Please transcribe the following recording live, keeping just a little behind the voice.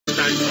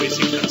understand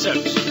basic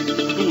concepts,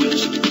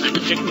 tools and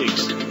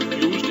techniques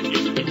used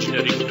in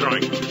engineering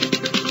drawing.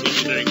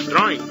 Engineering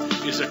drawing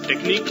is a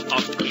technique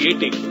of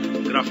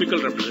creating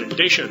graphical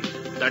representation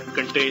that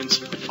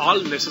contains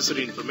all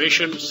necessary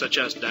information such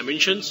as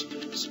dimensions,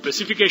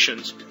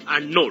 specifications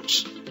and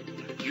notes,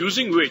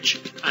 using which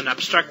an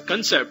abstract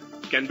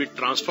concept can be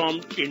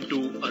transformed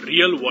into a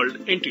real-world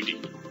entity.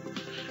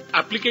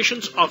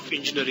 Applications of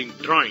engineering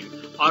drawing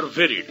are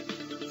varied.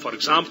 For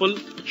example,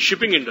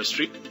 shipping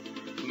industry,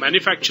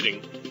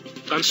 manufacturing,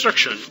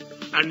 construction,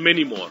 and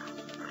many more.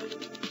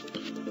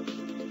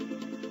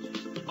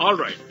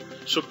 Alright,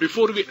 so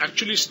before we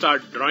actually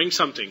start drawing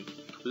something,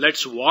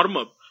 let's warm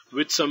up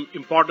with some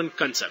important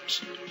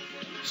concepts.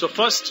 So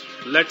first,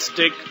 let's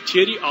take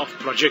theory of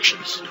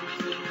projections.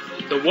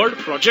 The word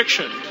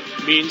projection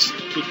means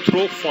to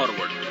throw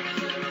forward.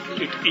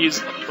 It is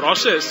a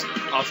process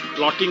of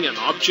plotting an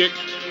object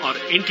or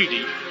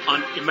entity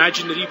on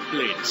imaginary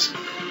planes.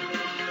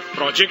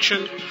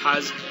 Projection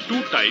has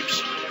two types.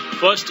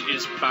 First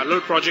is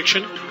parallel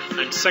projection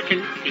and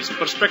second is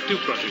perspective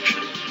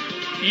projection.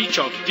 Each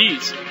of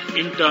these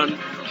in turn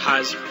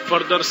has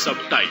further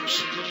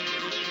subtypes.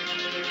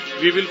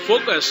 We will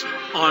focus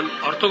on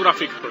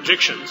orthographic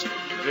projections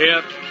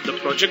where the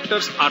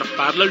projectors are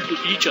parallel to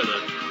each other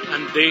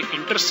and they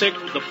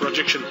intersect the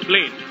projection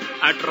plane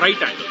at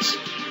right angles.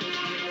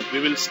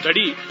 We will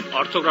study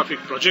orthographic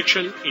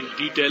projection in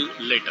detail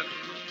later.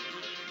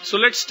 So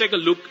let's take a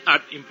look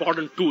at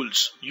important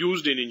tools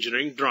used in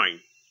engineering drawing.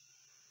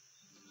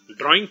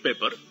 Drawing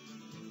paper,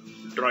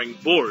 drawing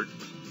board,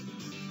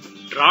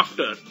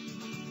 drafter,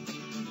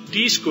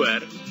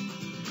 T-Squire,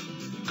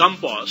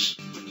 Compas,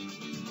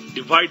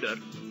 divider,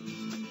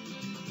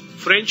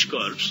 French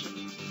curves,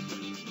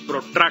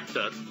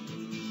 protractor,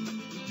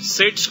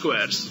 set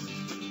squares,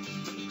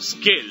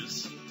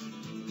 scales,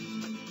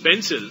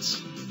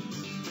 pencils,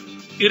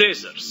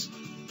 erasers.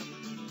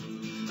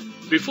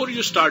 Before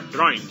you start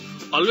drawing,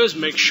 always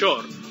make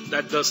sure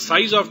that the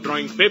size of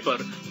drawing paper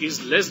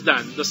is less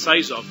than the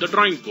size of the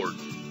drawing board.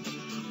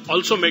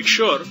 Also make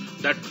sure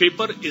that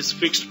paper is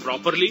fixed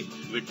properly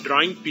with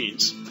drawing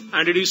pins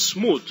and it is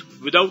smooth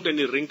without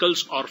any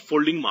wrinkles or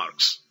folding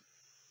marks.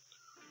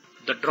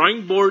 The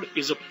drawing board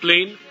is a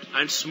plain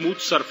and smooth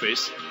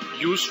surface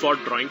used for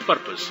drawing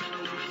purpose.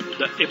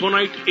 The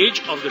ebonite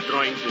edge of the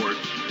drawing board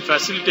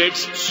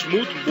facilitates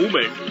smooth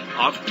movement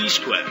of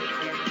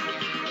T-Squire.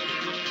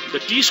 The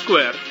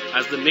T-Square,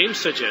 as the name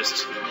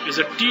suggests, is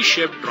a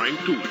T-shaped drawing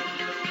tool.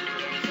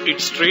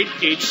 Its straight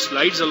edge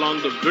slides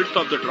along the width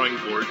of the drawing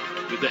board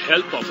with the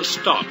help of a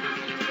stalk.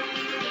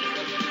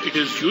 It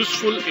is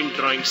useful in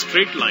drawing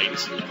straight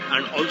lines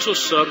and also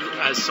serves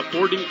as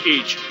supporting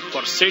edge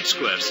for set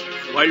squares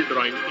while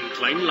drawing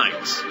inclined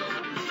lines.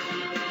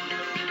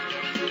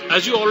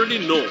 As you already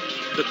know,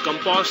 the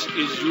compass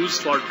is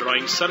used for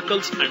drawing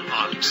circles and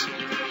arcs.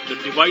 The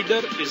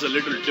divider is a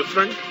little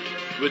different,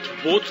 with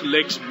both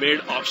legs made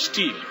of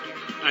steel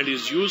and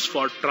is used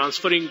for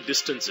transferring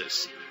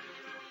distances.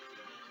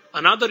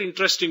 Another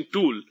interesting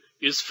tool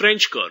is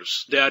French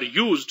curves. They are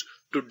used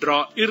to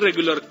draw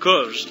irregular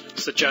curves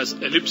such as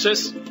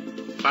ellipses,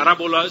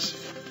 parabolas,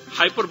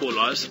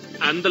 hyperbolas,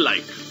 and the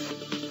like.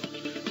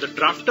 The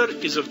drafter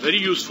is a very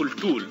useful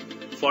tool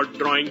for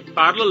drawing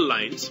parallel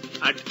lines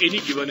at any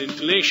given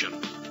inclination.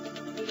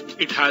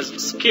 It has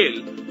scale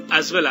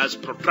as well as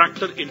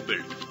protractor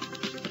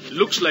inbuilt.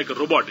 Looks like a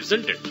robot,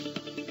 isn't it?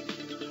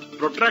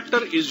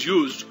 Protractor is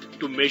used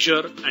to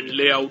measure and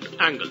lay out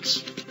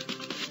angles.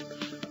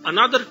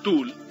 Another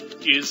tool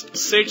is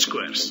set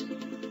squares,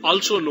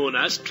 also known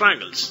as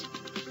triangles.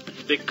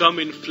 They come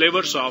in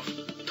flavors of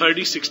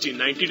 30, 60,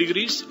 90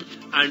 degrees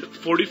and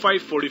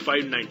 45,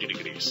 45, 90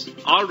 degrees.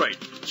 Alright,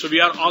 so we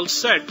are all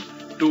set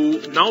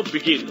to now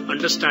begin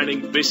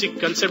understanding basic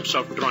concepts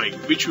of drawing,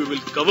 which we will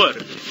cover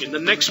in the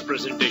next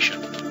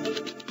presentation.